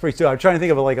 That's pretty true. I'm trying to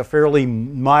think of a fairly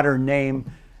modern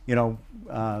name, you know,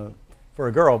 for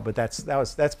a girl, but that's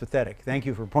pathetic. Thank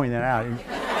you for pointing that out.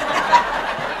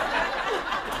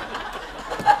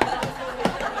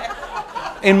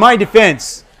 In my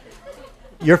defense,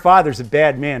 your father's a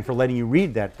bad man for letting you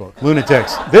read that book,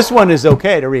 Lunatics. This one is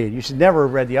okay to read. You should never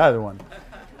have read the other one.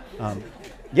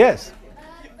 Yes?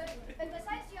 But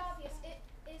besides the obvious,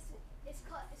 is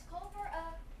Gulliver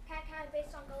kind of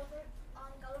based on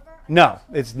Gulliver? No,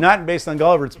 it's not based on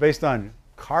Gulliver. It's based on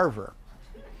Carver.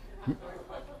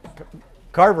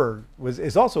 Carver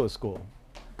is also a school.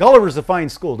 Gulliver's a fine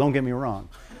school, don't get me wrong.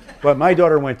 But my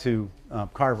daughter went to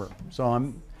Carver.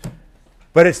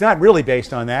 But it's not really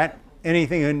based on that.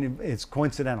 Anything, it's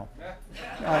coincidental.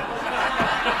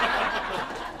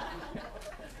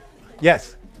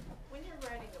 Yes? When you're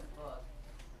writing a book,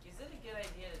 is it a good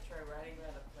idea to try writing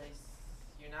about a place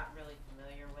you're not really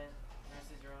familiar with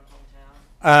versus your own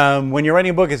hometown? When you're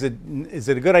writing a book, is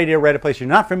it a good idea to write a place you're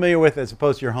not familiar with as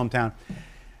opposed to your hometown?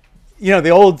 You know, the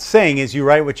old saying is you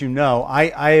write what you know.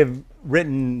 I have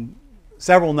written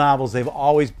several novels. They've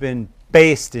always been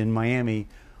based in Miami,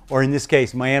 or in this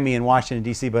case, Miami and Washington,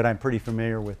 D.C., but I'm pretty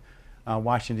familiar with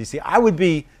Washington, D.C. I would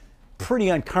be pretty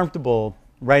uncomfortable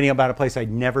writing about a place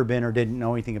I'd never been or didn't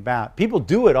know anything about. People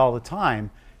do it all the time.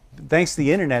 Thanks to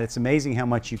the internet, it's amazing how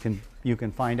much you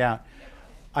can find out.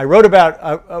 I wrote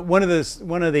about one of the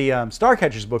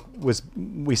Starcatchers book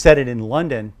we set it in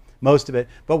London, most of it,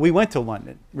 but we went to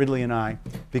London, Ridley and I,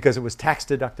 because it was tax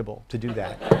deductible to do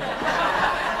that.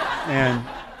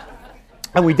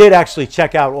 And we did actually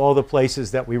check out all the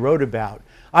places that we wrote about.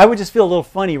 I would just feel a little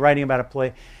funny writing about a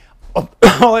place.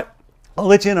 I'll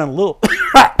let you in on a little.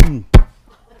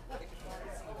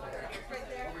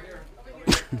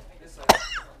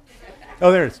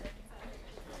 Oh, there it is.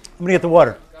 I'm going to get the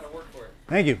water.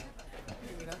 Thank you.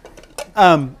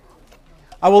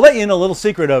 I will let you in a little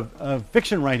secret of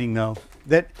fiction writing, though,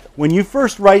 that when you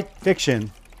first write fiction,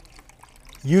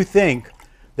 you think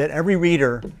that every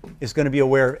reader is going to be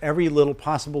aware of every little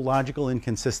possible logical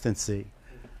inconsistency.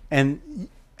 And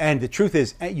the truth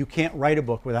is, you can't write a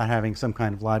book without having some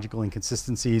kind of logical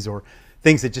inconsistencies or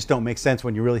things that just don't make sense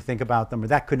when you really think about them, or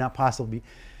that could not possibly be.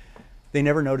 They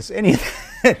never notice any of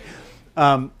that.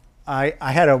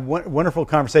 I had a wonderful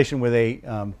conversation with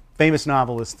a famous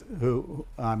novelist who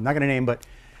I'm not going to name, but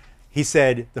he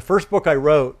said, the first book I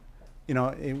wrote, you know,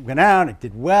 it went out, it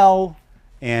did well,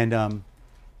 and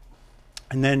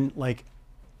then like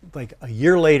a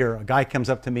year later, a guy comes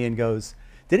up to me and goes,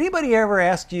 did anybody ever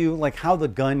ask you like how the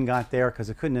gun got there? Because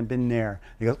it couldn't have been there.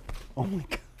 He goes, oh my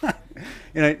God.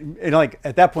 And like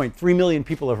at that point, 3 million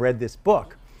people have read this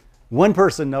book. One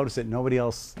person noticed it, nobody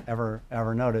else ever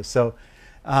noticed. So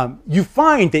you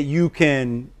find that you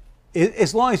can,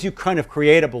 as long as you kind of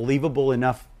create a believable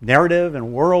enough narrative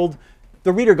and world,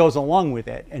 the reader goes along with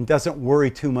it and doesn't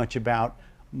worry too much about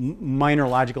minor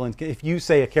logical. If you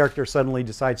say a character suddenly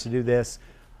decides to do this,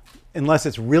 unless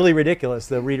it's really ridiculous,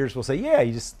 the readers will say, yeah,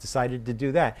 you just decided to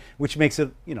do that, which makes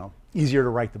it, you know, easier to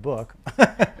write the book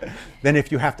than if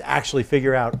you have to actually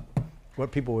figure out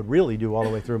what people would really do all the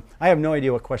way through. I have no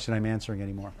idea what question I'm answering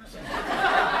anymore.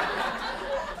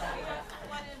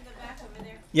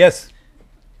 Yes?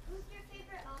 Who's your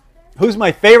favorite author? Who's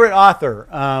my favorite author?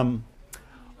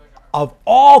 Of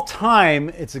all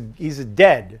time, he's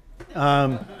dead.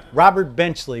 Robert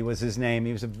Benchley was his name.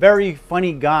 He was a very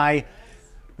funny guy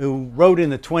who wrote in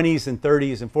the 20s and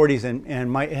 30s and 40s, and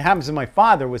it happens that my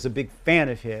father was a big fan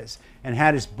of his and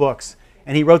had his books,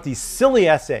 and he wrote these silly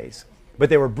essays, but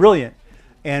they were brilliant.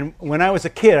 And when I was a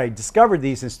kid, I discovered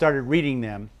these and started reading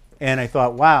them, and I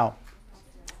thought, wow,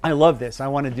 I love this. I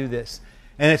want to do this.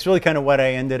 And it's really kind of what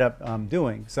I ended up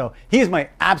doing. So he's my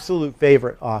absolute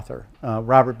favorite author,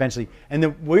 Robert Benchley. And the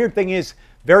weird thing is,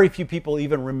 very few people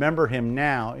even remember him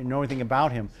now and know anything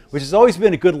about him, which has always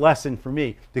been a good lesson for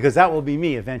me, because that will be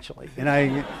me eventually.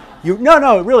 And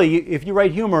no, really, if you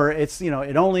write humor, it's,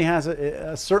 it only has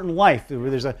a certain life.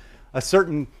 There's a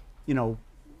certain,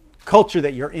 culture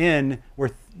that you're in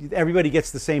where everybody gets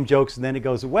the same jokes and then it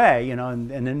goes away, and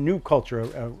a new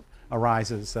culture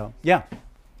arises. So, yeah.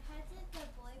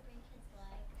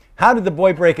 How did the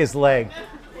boy break his leg?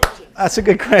 That's a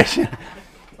good question.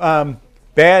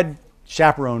 Bad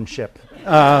chaperoneship.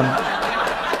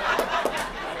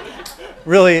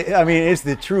 Really, I mean, it's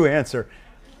the true answer.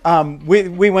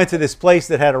 We went to this place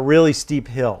that had a really steep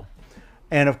hill.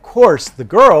 And of course, the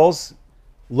girls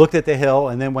looked at the hill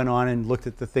and then went on and looked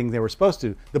at the thing they were supposed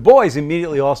to. The boys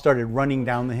immediately all started running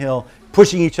down the hill,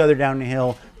 pushing each other down the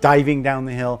hill, diving down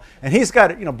the hill. And he's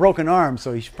got, broken arms,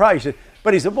 so he probably should,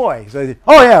 but he's a boy. So he,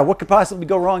 oh yeah, what could possibly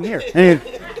go wrong here? And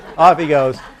off he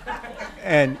goes.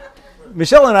 And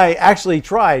Michelle and I actually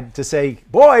tried to say,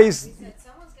 boys,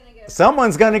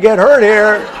 someone's going to get hurt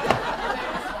here.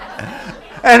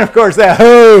 And of course that,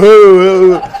 hoo, hoo,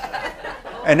 hoo.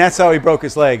 And that's how he broke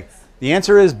his leg. The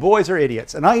answer is boys are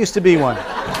idiots. And I used to be one.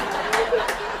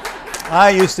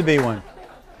 I used to be one.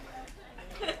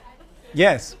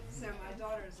 Yes. So my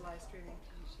daughter is live streaming.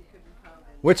 She couldn't come.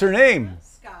 What's her name?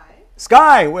 Sky.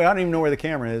 Sky. Well, I don't even know where the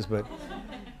camera is, but.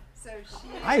 So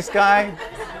she. Hi, Sky.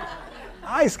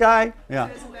 Hi, Sky. Yeah.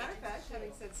 So as a matter of fact,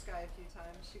 having said Sky a few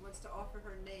times, she wants to offer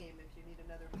her name if you need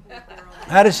another cool girl.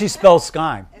 How does she spell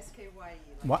Sky?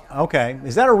 S-K-Y-E. What? Okay.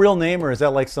 Is that a real name or is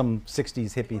that like some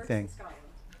 60s hippie thing?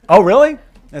 Oh, really?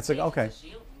 That's like, okay.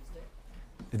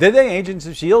 Did they? Agents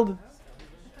of S.H.I.E.L.D.?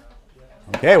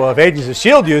 Okay, well, if Agents of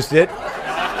S.H.I.E.L.D. used it,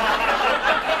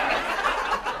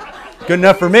 good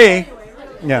enough for me.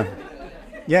 Yeah.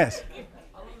 Yes.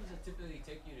 How long does it typically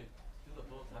take you to do the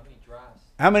book? How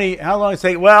many drafts? How long does it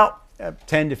take? Well,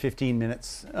 10 to 15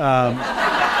 minutes.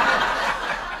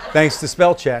 Thanks to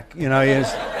spell check. Now,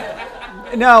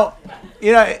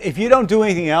 if you don't do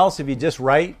anything else, if you just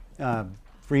write,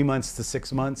 3 months to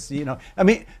 6 months, I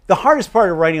mean, the hardest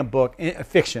part of writing a book, a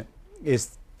fiction,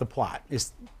 is the plot.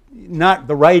 It's not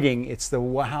the writing, it's the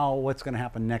what's going to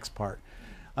happen next part.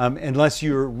 Unless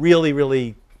you're really,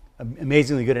 really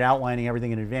amazingly good at outlining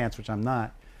everything in advance, which I'm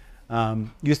not.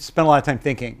 You spend a lot of time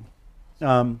thinking.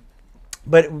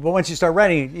 But once you start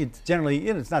writing, it's generally,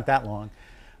 it's not that long.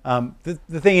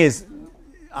 The thing is,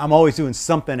 I'm always doing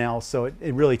something else, so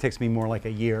it really takes me more like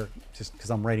a year, just because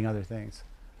I'm writing other things.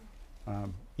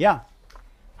 Yeah.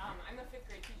 I'm a 5th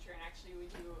grade teacher, and actually we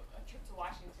do a trip to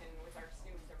Washington with our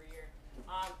students every year.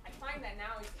 I find that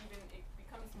now it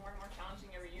becomes more and more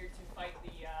challenging every year to fight the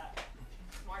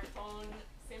smartphone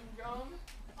syndrome,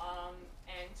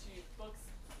 and books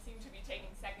seem to be taking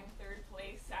 2nd, 3rd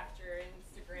place after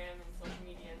Instagram and social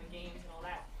media and the games and all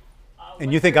that.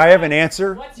 And you think I have an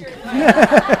answer? What's your advice?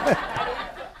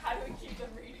 How do we keep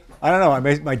them reading? I don't know.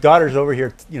 My daughter's over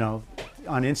here,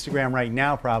 on Instagram right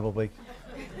now, probably.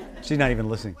 She's not even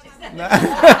listening.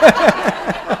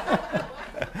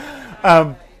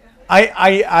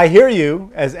 I hear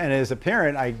you, as a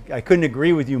parent, I couldn't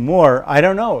agree with you more. I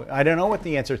don't know what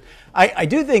the answer is. I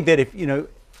do think that if,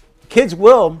 kids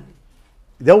will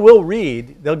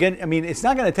read. They'll get, I mean, it's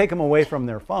not going to take them away from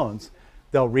their phones.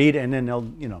 They'll read and then they'll,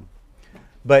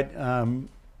 but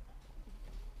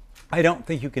I don't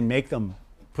think you can make them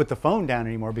put the phone down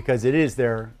anymore, because it's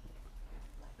their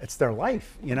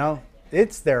life,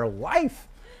 It's their life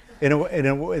in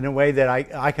a way that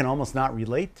I can almost not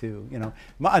relate to,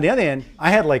 On the other hand, I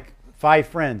had like 5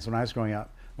 friends when I was growing up.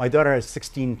 My daughter has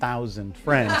 16,000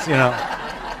 friends,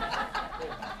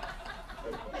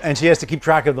 And she has to keep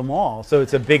track of them all, so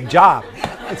it's a big job.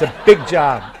 It's a big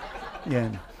job. Yeah.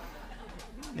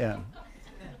 Yeah.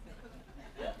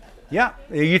 Yeah.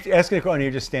 You asking a question,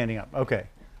 you're just standing up. Okay.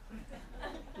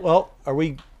 Well, are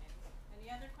we?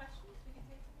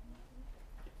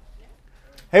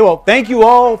 Hey, well, thank you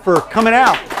all for coming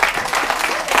out.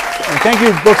 And thank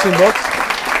you, Books and Books.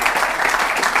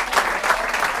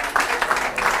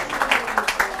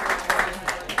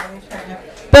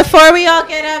 Before we all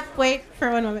get up, wait for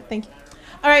one moment. Thank you.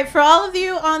 All right, for all of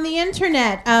you on the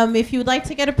internet, if you would like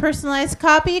to get a personalized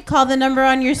copy, call the number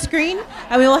on your screen,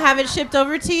 and we will have it shipped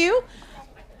over to you.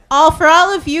 For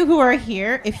all of you who are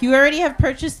here, if you already have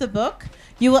purchased the book,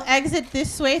 You will exit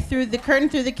this way through the curtain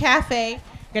through the cafe. You're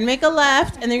going to make a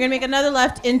left, and then you're going to make another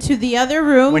left into the other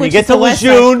room. When you which get is to the west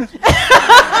Lejeune,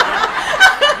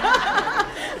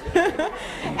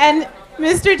 And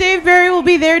Mr. Dave Barry will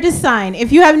be there to sign.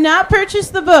 If you have not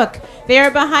purchased the book, they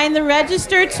are behind the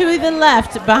register to the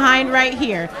left, behind right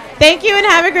here. Thank you and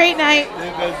have a great night.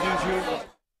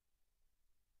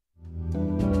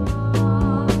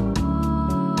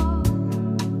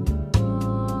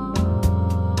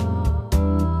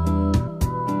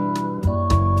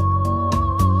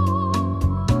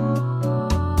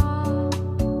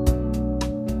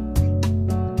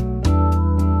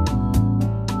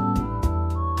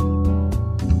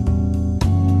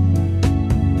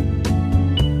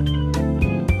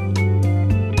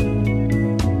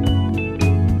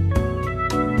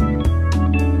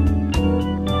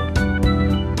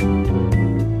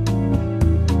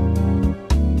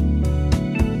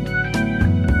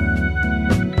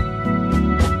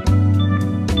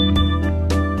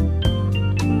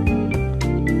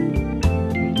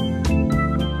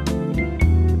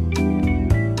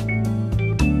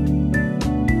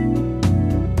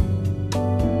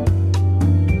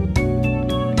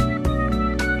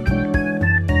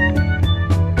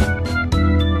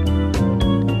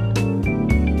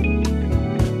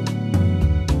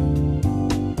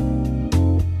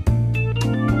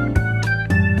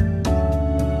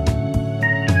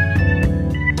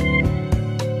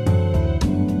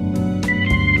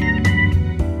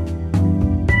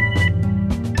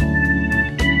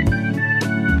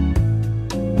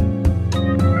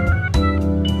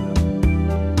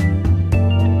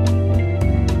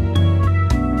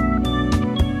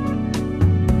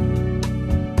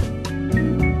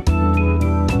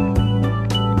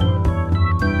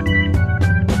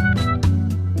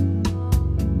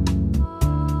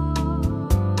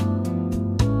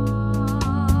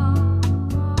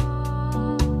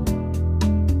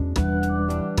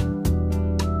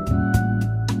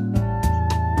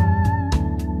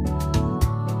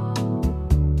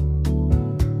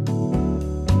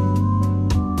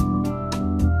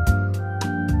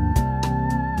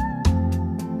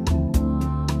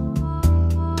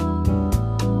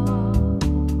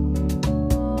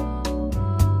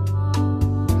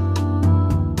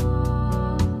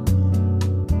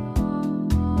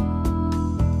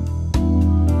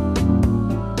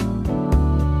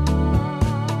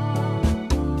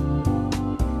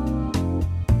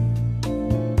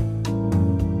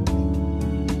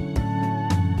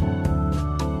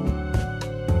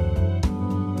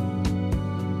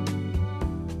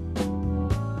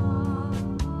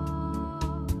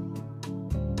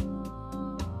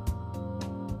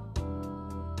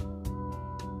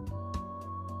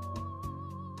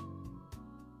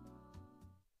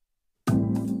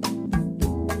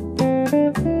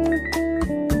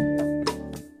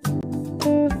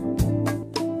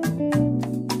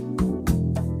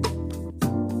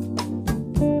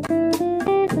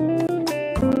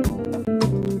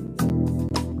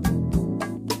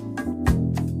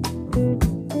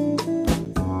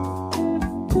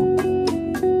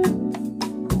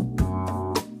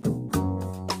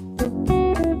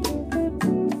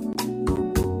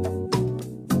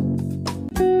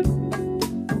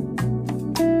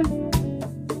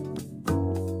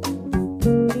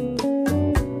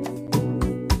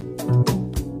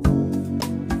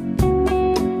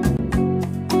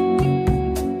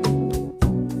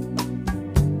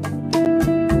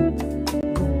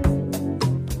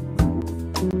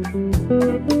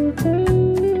 Thank you.